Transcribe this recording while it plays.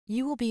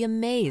You will be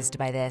amazed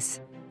by this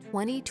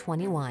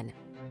 2021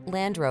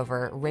 Land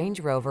Rover Range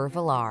Rover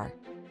Velar.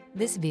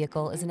 This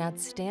vehicle is an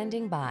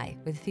outstanding buy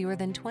with fewer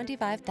than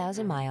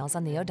 25,000 miles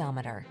on the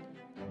odometer.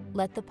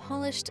 Let the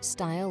polished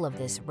style of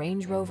this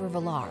Range Rover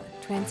Velar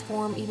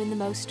transform even the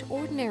most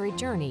ordinary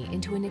journey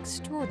into an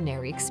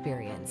extraordinary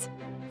experience.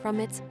 From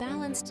its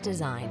balanced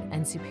design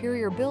and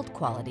superior build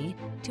quality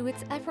to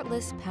its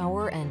effortless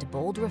power and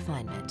bold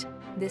refinement,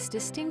 this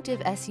distinctive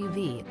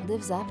SUV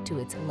lives up to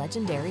its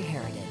legendary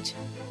heritage.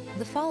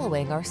 The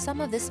following are some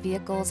of this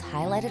vehicle's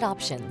highlighted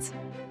options: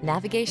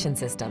 navigation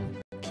system,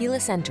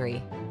 keyless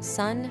entry,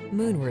 sun,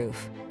 moonroof,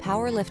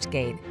 power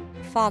liftgate,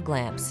 fog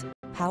lamps,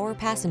 power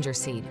passenger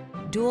seat,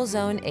 dual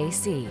zone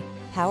AC,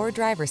 power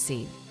driver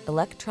seat,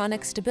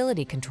 electronic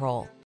stability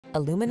control,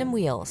 aluminum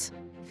wheels.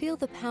 Feel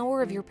the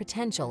power of your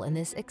potential in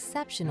this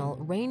exceptional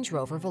Range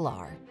Rover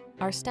Velar.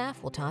 Our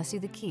staff will toss you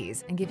the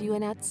keys and give you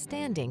an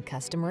outstanding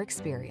customer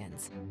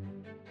experience.